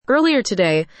Earlier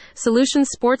today, Solutions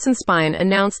Sports and Spine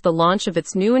announced the launch of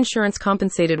its new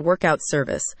insurance-compensated workout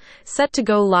service, set to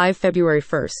go live February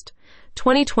 1st.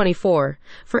 2024.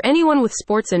 For anyone with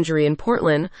sports injury in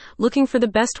Portland, looking for the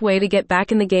best way to get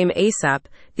back in the game ASAP,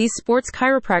 these sports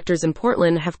chiropractors in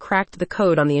Portland have cracked the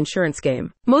code on the insurance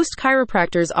game. Most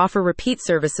chiropractors offer repeat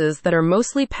services that are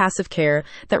mostly passive care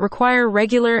that require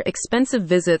regular, expensive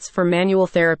visits for manual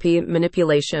therapy,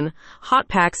 manipulation, hot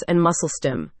packs, and muscle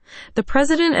stim. The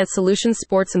president at Solutions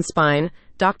Sports and Spine,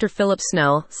 Dr. Philip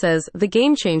Snell, says, "The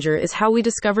game changer is how we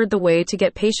discovered the way to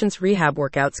get patients' rehab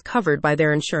workouts covered by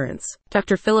their insurance."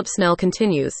 Dr. Philip Snell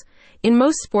continues, "In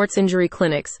most sports injury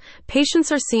clinics,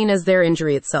 patients are seen as their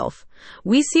injury itself.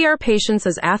 We see our patients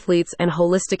as athletes and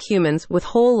holistic humans with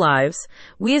whole lives.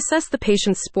 We assess the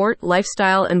patient's sport,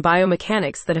 lifestyle, and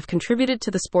biomechanics that have contributed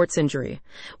to the sports injury.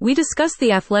 We discuss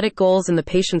the athletic goals in the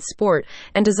patient's sport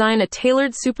and design a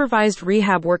tailored supervised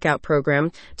rehab workout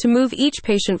program to move each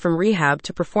patient from rehab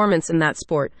to performance in that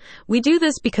sport. We do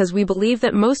this because we believe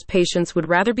that most patients would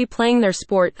rather be playing their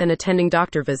sport than attending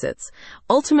doctor visits.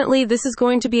 Ultimately, this is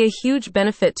going to be a huge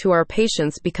benefit to our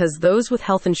patients because those with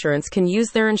health insurance can use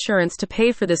their insurance to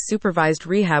pay for this supervised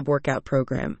rehab workout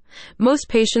program. Most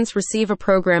patients receive a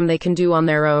program they can do on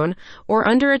their own or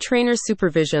under a trainer's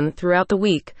supervision throughout the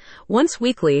week. Once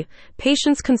weekly,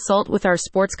 patients consult with our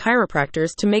sports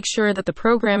chiropractors to make sure that the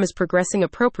program is progressing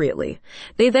appropriately.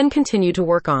 They then continue to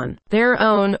work on their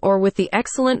own or with the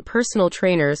excellent personal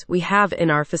trainers we have in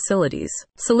our facilities."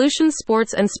 Solutions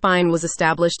Sports and Spine was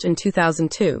established in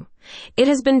 2002. It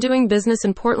has been doing business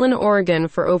in Portland, Oregon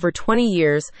for over 20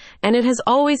 years, and it has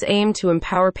always aimed to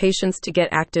empower patients to get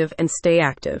active and stay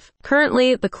active.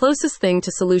 Currently, the closest thing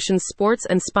to Solutions Sports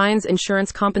and Spine's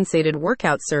insurance-compensated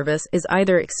workout service is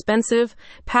either expensive,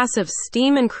 passive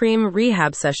steam and cream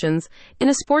rehab sessions in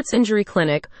a sports injury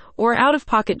clinic or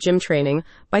out-of-pocket gym training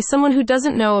by someone who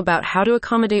doesn't know about how to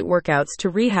accommodate workouts to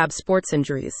rehab sports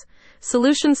injuries.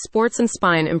 Solutions Sports and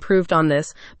Spine improved on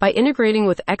this by integrating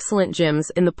with excellent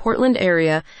gyms in the Portland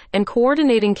area and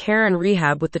coordinating care and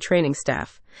rehab with the training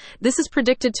staff. This is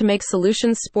predicted to make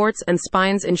Solutions Sports and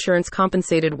Spine's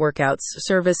insurance-compensated workouts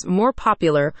service more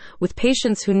popular with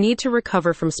patients who need to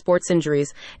recover from sports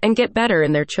injuries and get better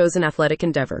in their chosen athletic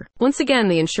endeavor. Once again,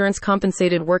 the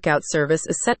insurance-compensated workout service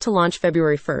is set to launch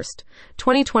February 1st,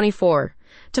 2024.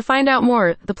 To find out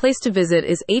more, the place to visit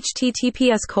is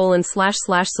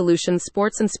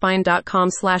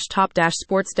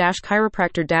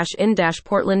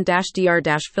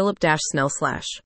https://solutionsportsandspine.com/top-sports-chiropractor-in-portland-dr-philip-snell/.